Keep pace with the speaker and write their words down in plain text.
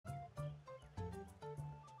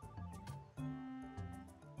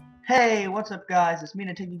Hey, what's up guys? It's me,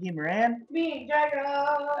 DonkeyKongCountryReturns, and Me, Jagger.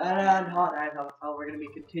 Hot Eyes. We're gonna be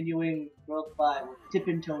continuing World 5 with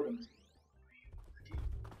Tippin' Totems.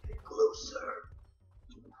 Get closer.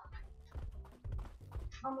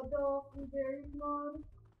 I'm a dog from very smart.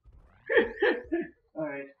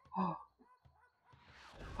 Alright.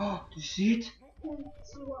 Oh, do you see it?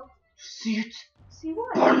 See what? See it? See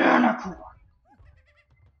what? Banana corn!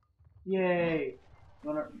 Yay!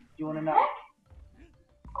 Do you wanna know?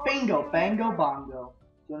 Bingo, bango, bongo.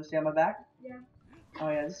 Do you wanna stay on my back? Yeah. Oh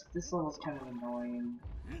yeah, this level's kind of annoying.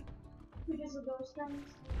 Because of those things.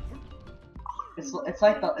 It's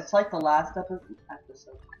like the last episode.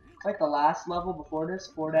 It's like the last level before this,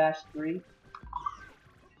 4-3. Do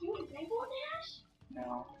you mean Rainbow Dash?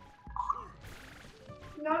 No.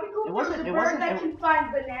 Not because It wasn't. there's a It bird wasn't. that can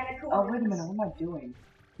find banana cones. Oh wait a minute, what am I doing?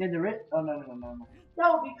 Yeah, oh no.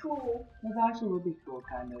 That would be cool. That actually would be cool,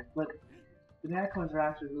 kind of. But banana cones are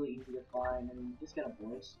actually really easy to find, and you just gotta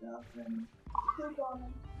boil stuff. And Poop on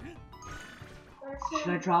them.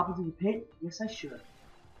 should I drop into the pit? Yes, I should.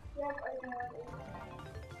 Yep, I know.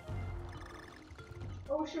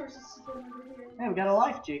 Oh sure, it's just over here. Hey, we got a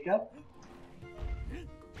life, Jacob.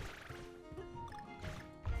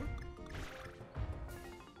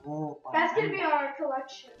 Oh, That's gonna be on our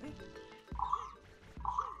collection.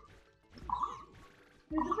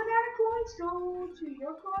 Did the banana coins go to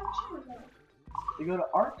your collection or no? They go to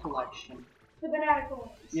our collection. The banana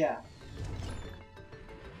coins. Yeah.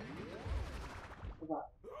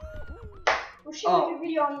 We're shooting a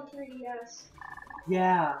video on the 3DS.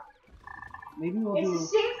 Yeah. Maybe we'll It's do. the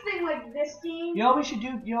same thing like this game. You know what we should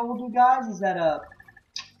do? You know what we'll do, guys? Is that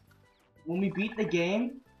when we beat the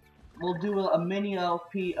game, we'll do a mini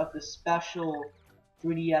LP of the special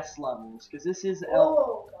 3DS levels, because this is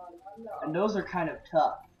Oh, God, no. and those are kind of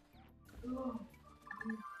tough.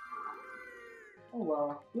 Oh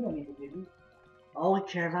well, we don't need to do. All we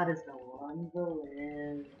care about is the one to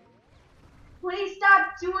live. Please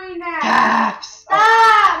stop doing that. Caps! Stop!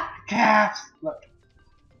 Oh, caps! Look.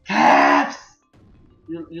 Caps!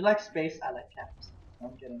 You like space? I like caps. No,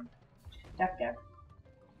 I'm kidding. Cap.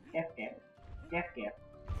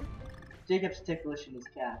 Jacob's ticklish in his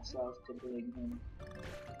cap, so I was tickling him.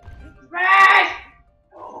 Fresh!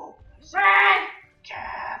 Oh, Fresh!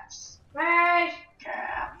 caps! Fresh!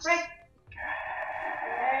 Caps! Fresh!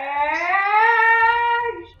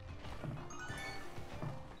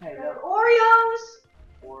 Hey, Fresh! look. Oreos!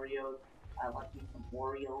 Oreos. I like you some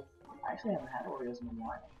Oreos. I actually haven't had Oreos in a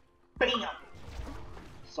while. Bam!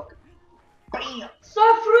 Suck it. Bam!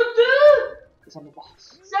 Safrutu! Because I'm the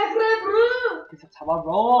boss. Safrabru! Because that's how I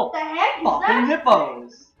roll. What the heck is Bopping that?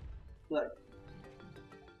 hippos. Look.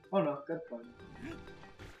 Oh no, good fun.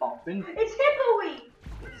 Bopping It's hippo-y!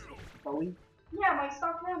 Bowie. Yeah, my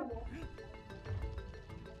stuffed animal.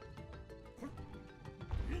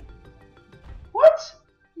 What?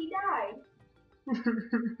 He died.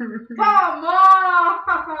 Come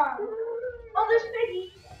on! Oh, there's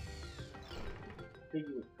Piggy.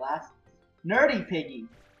 Piggy with glasses. Nerdy Piggy.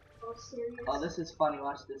 Oh, serious? Oh, this is funny.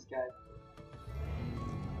 Watch this, guy.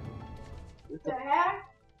 What the heck?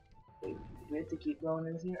 Wait, do we have to keep blowing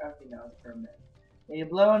in his ear? Okay, no, it's permanent. And you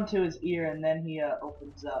blow into his ear, and then he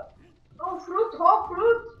opens up. Oh, fruit,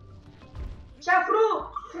 fruit! Safru!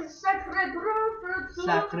 Sacre bleu,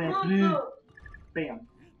 Sacre bleu. Bam.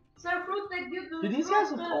 Do these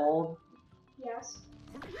guys look old? Yes.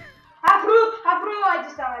 Afru! I just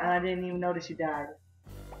And died. I didn't even notice you died.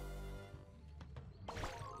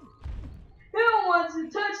 Who wants to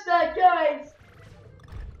touch that guy's?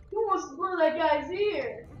 Who wants to blow that guy's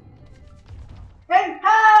ear? Hey,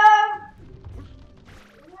 ha!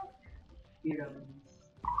 Earrings.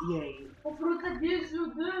 Yay. Fruta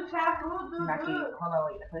disso, Actually, hold on,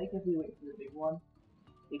 wait. I think if we wait for the big one,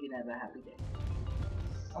 we can have a happy day.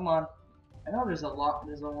 Come on. I know there's a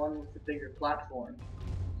one with the bigger platform.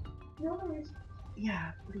 No worries.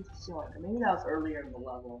 Yeah, what are you doing? Maybe that was earlier in the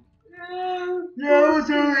level. No. Yeah, it was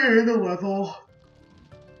earlier in the level.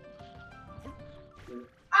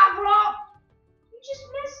 Abra! You just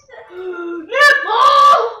missed it.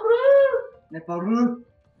 Nipple! Neparu.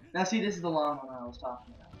 Now see, this is the long one I was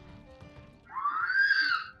talking about.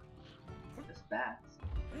 Just bats.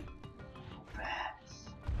 Bats.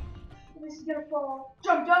 This is gonna fall.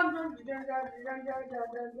 Jump, jump, jump, jump, jump, jump, jump, jump,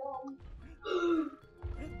 jump, jump.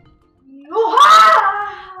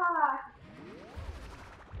 Yo-ha!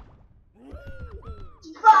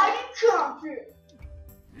 Divided country.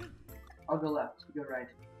 I'll go left. You go right.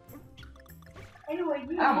 Anyway,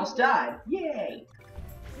 you I almost died. Yay!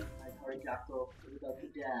 My Cory Cockle is about to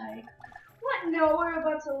die. What? No, we're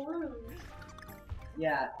about to lose.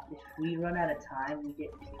 Yeah, if we run out of time, we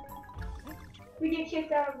get kicked. We get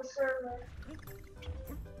kicked out of the server.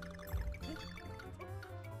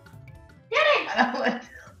 Get it!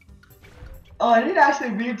 Oh, I didn't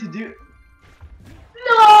actually mean to do.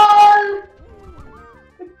 LOL!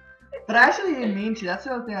 But I actually didn't mean to. That's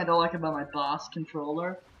the other thing I don't like about my boss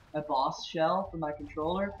controller, my boss shell for my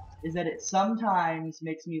controller, is that it sometimes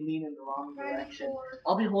makes me lean in the wrong direction. 94.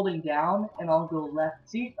 I'll be holding down and I'll go left.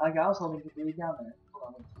 See, like I was holding completely down there.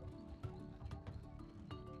 Hold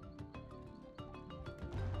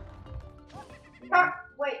on.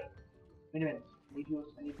 Wait, Wait a minute. I need to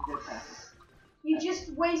go fast. you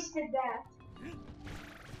just wasted that.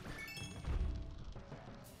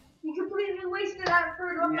 You completely wasted that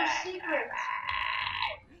for an upper secret.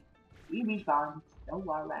 You be fine. Don't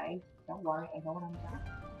worry. Don't worry. I know what I'm doing.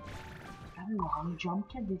 Got a long jump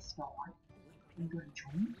to this side. I'm gonna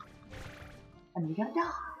jump. And we gotta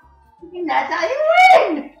die. And that's how you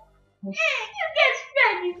win! You get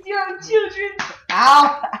spanked, you young children.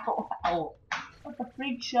 Ow! Ow! Ow! What the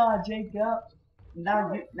freak shot, Jacob?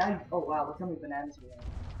 Now you. Oh wow, look how many bananas we have.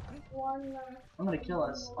 One. I'm gonna kill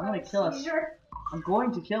us. I'm gonna kill us. Seizure. I'm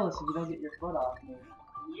going to kill us if you don't get your foot off me.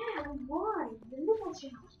 Yeah, we won. The nipple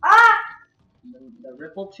challenge. Ah! The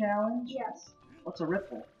ripple challenge? Yes. What's a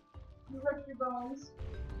ripple? You rip your bones.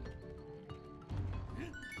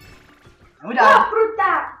 And we died.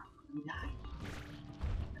 Fruta! We died.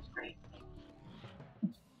 That's great.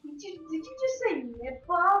 Did you just say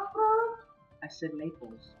nipple, bro? I said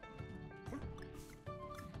Naples.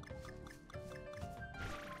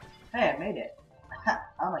 Hey, I made it.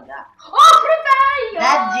 Oh my god. Oh, fruta!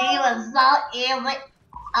 That G was so easy.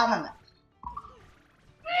 Oh my god.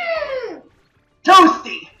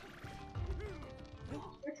 Toasty!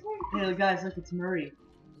 Hey guys, look, it's Murray.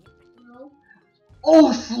 No.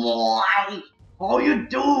 Oh, Sly! How you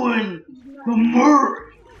doing?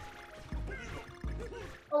 Murray!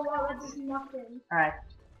 Oh wow, that does nothing. Alright.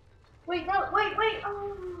 Wait, no, wait.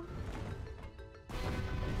 Oh.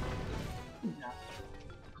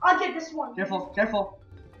 I'll get this one. Careful, careful.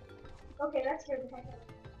 Okay, that scared the heck out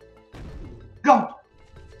of me. Go!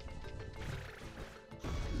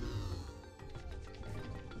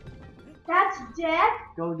 That's dead?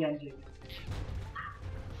 Go again, Jake.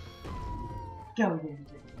 Go again,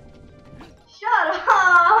 Jake. Shut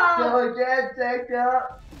up! Go again,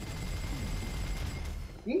 Jacob!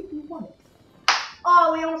 See? You won it.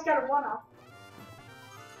 Oh, we almost got a one-up.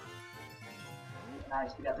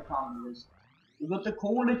 Nice, we got the corners. We got the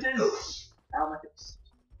corners! Ow, my hips.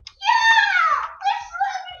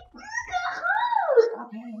 Stop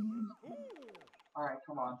it. Alright,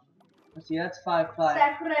 come on. Let's see, that's 5-5.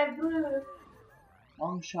 Sacre bleu.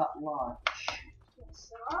 Long shot launch.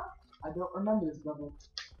 What's up? I don't remember this level.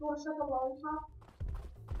 You want some lollipop?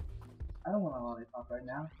 I don't want a lollipop right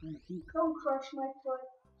now. I'm gonna keep. Don't crush my foot.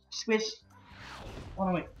 Squish! Oh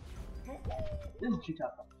no, wait. This is too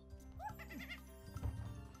tough.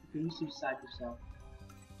 Okay, you suicide yourself.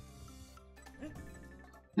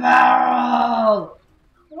 Barrel!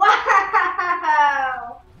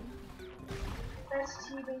 Wow! That's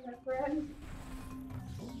cheating, my friend.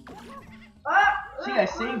 See, I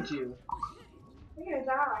saved you. You're gonna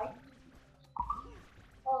die.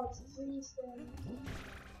 Oh, it's a freeze thing.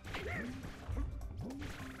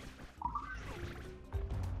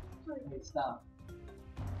 Hey, stop.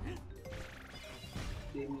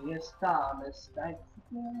 Give me a star, let's strike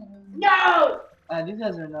again. No! These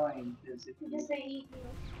guys are annoying because if Because they eat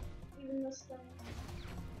you. Even this thing.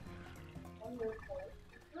 Wonderful.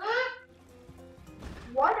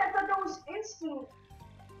 What? I thought that was instant.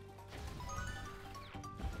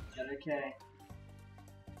 okay.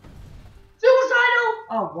 Suicidal!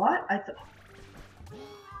 Oh, what? I thought.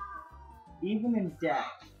 Even in death.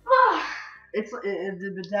 It's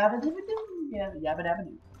the dabba dabba doo. Yeah, the yabba dabba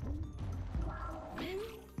doo.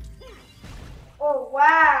 Oh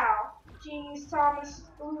wow! Genius Thomas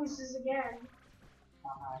loses again.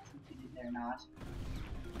 I think you did there, not.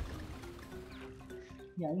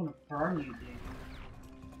 Yeah, I'm gonna burn you, dude.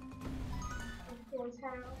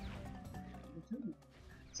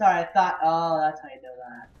 Sorry, I thought. Oh, that's how you do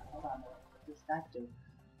that. Hold on, what does that do?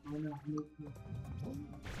 Oh no, move.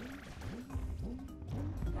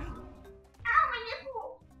 Ow, my nipple!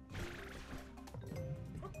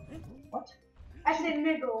 What? I said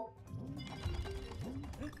niggle.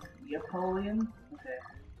 Napoleon? Okay.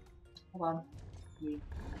 Hold on. Me.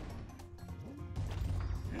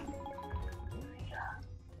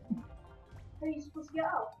 Where are you supposed to go?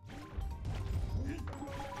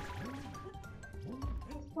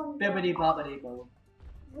 Bibbidi bobbidi bo.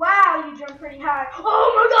 Wow, you jumped pretty high. Oh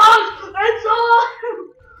my gosh! It's on!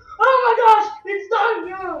 Oh my gosh! It's done!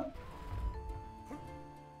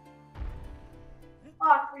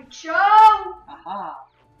 Show! Aha!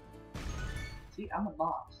 See, I'm a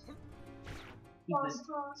boss. Boss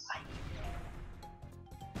toss.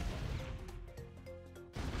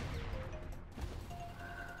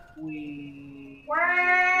 We. Wow!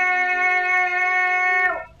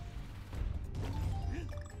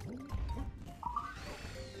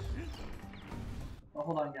 Oh,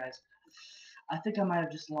 hold on, guys. I think I might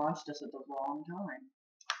have just launched us at the wrong time.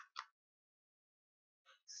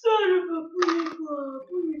 Son of a freak.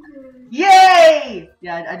 Yay!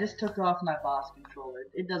 Yeah, I just took off my boss controller.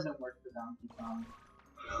 It doesn't work for Donkey Kong.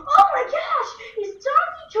 Oh my gosh! Is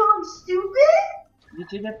Donkey Kong stupid? You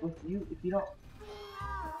take it with you if you don't.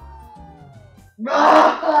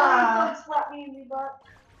 Don't slap me in the butt.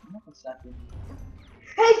 I'm not gonna slap you.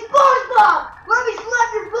 Hey SpongeBob! Let me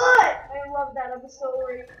slap your butt! I love that episode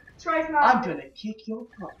where he tries not I'm to. gonna kick your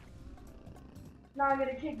butt. Now I'm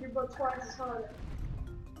gonna kick your butt twice as hard.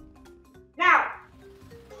 Now!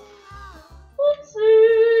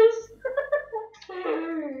 Oopsies!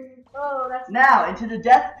 Oh, that's Now into the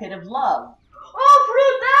death pit of love. oh,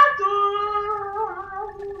 through that door!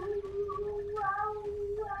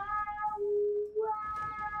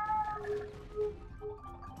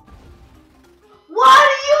 Why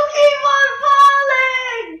do you keep on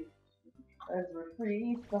falling? As we're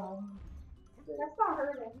free from. That's not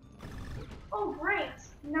hurting. Oh, great.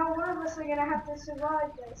 Now one of us are gonna have to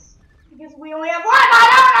survive this. Because we only have one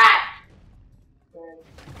banana!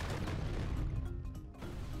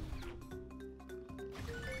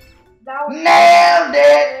 That was Nailed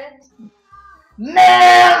it!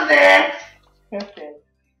 Nailed it! Okay.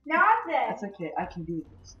 Now I'm dead. That's okay, I can do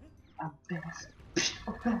this. I'm best.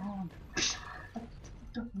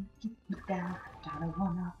 Don't keep me down. Gotta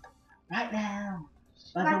one up right now.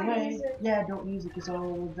 By Not the gonna way, use it. yeah, don't use it because I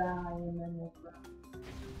will die and then you'll cry.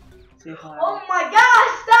 Say hi. Oh my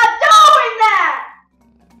gosh, stop doing that!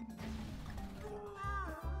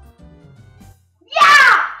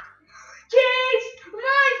 Yeah! Kids!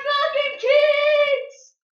 My fucking kids!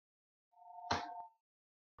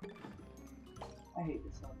 I hate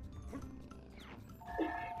this song.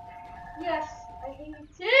 Yes, I hate it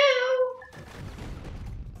too!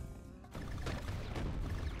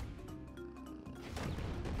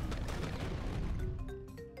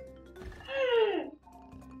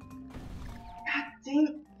 God dang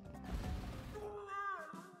it.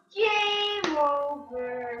 Game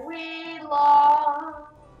over, we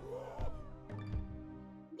lost.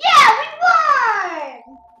 Yeah, we won!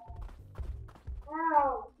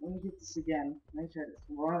 Wow. Let me get this again. Let me try this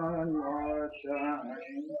one more time.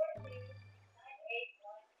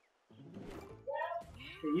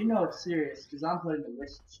 Okay, you know it's serious because I'm putting the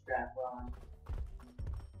wrist strap on.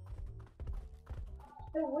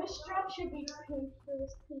 The wish strap should be pink for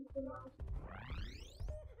this pink one.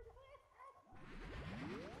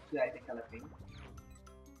 Do you like the color pink?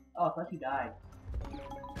 Oh, I thought you died.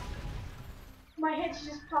 My head's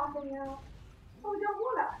just popping out. Oh, we don't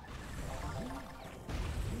wanna.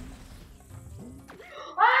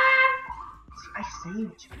 Ah! I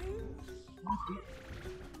saved you. You did.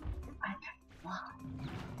 I can fly.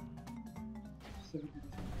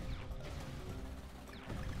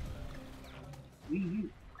 Wii U.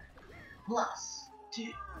 Plus 2.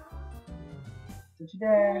 Don't you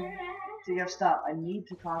dare. So you gotta stop. I need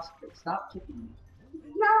to concentrate. Stop kicking me.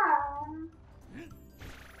 Nah.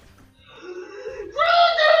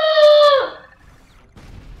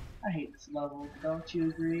 I hate this level. Don't you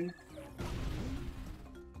agree?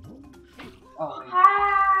 Oh, wait.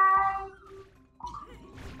 Hi.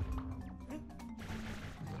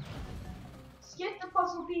 Get the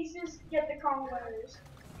puzzle pieces, get the Kong letters.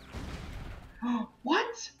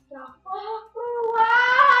 What? Wow.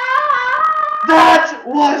 That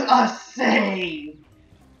was a save!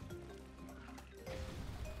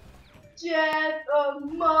 Death of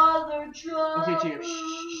Mother Truck. Okay, Jacob,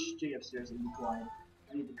 shh, Jacob, seriously, be quiet.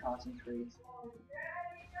 I need to concentrate.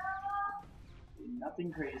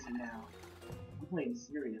 Nothing crazy now. I'm playing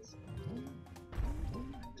serious.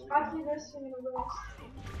 I'll do this in a list.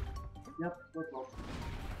 Yep, we're both.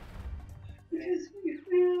 Because we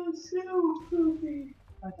feel so poopy.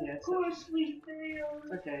 Okay, Of it's course we fail.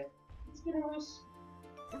 okay. It's gonna wish.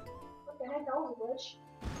 What the heck? That was a glitch.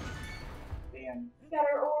 Damn. Got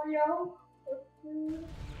our Oreo. Who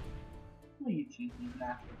are you cheesy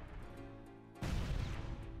bastard?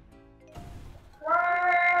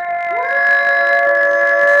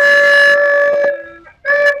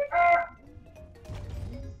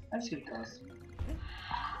 I'm just gonna go.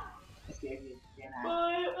 I scared you. Can't have.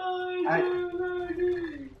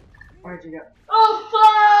 Alright, Jacob. Oh,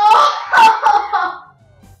 fuck!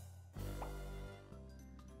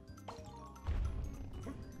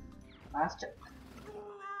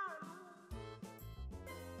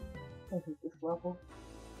 level?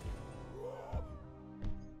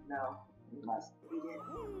 No, we must beat it.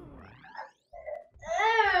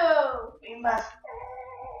 Ew! We must.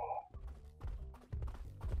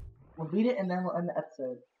 We'll beat it and then we'll end the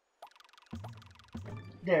episode.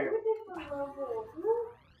 There.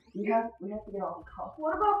 We have to get all the costs.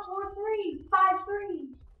 What about 4-3?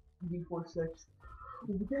 5-3? Maybe 4-6.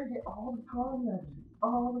 We gotta get all the con letters.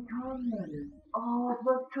 All the con letters. All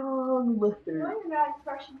the con letters. You're not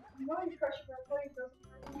crushing. You're crushing my place.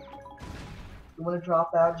 You wanna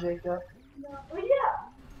drop out, Jacob? No. Oh yeah.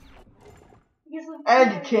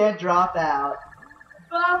 And you can't drop out.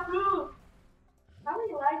 Babu! How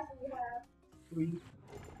many lives do you have? 3.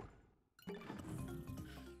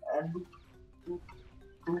 And boop, boop,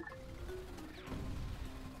 boop.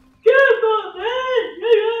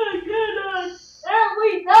 Get us! And we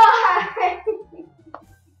die!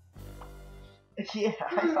 Yeah,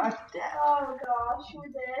 I'm dead. Oh gosh, we're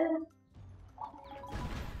dead.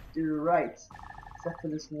 You're right. Except for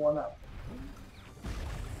this one up.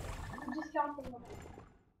 I'm just counting them.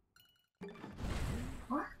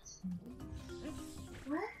 What?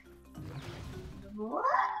 What? What?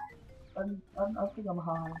 I think I'm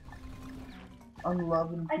high. I'm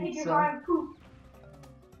loving pizza. I think you're high and poop.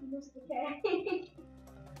 Mr. K.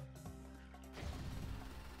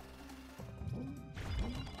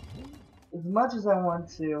 As much as I want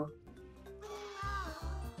to.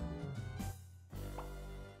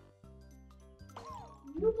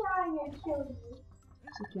 You dying and killing me.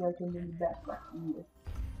 It's okay, I can bring you back like you.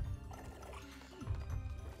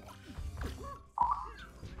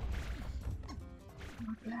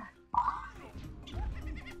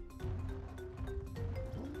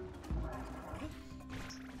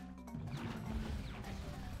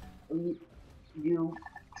 You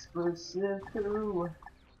exclusive through.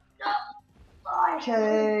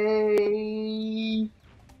 Okay.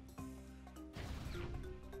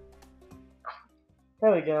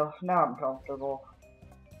 There we go. Now I'm comfortable.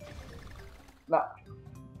 No.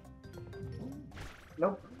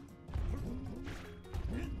 Nope.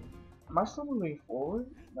 Am I still moving forward?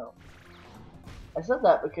 No. I said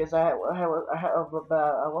that because I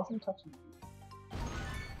wasn't touching you.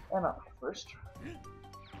 And on my first try.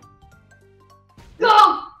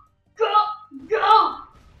 Go! Go! Go!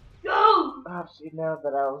 Go! Perhaps you know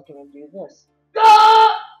that I was gonna do this. Go!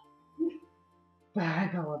 I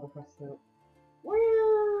don't want to press it. Go!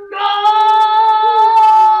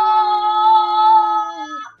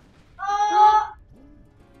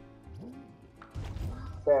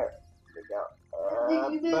 There we go. I think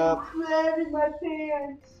you did crap in my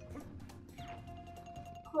pants.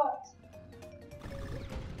 What?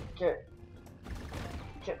 Okay.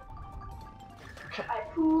 Okay. I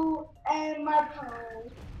poo in my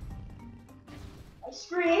pants. I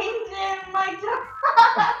screamed in my tongue.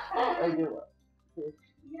 I do.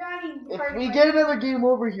 You're not even If we get another game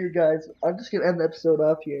over here, guys, I'm just gonna end the episode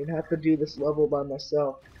off here and have to do this level by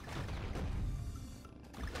myself.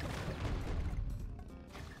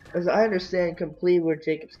 As I understand completely where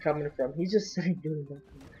Jacob's coming from, he's just sitting doing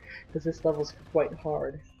nothing because this level's quite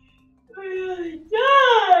hard.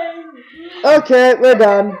 Okay, we're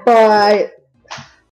done. Bye.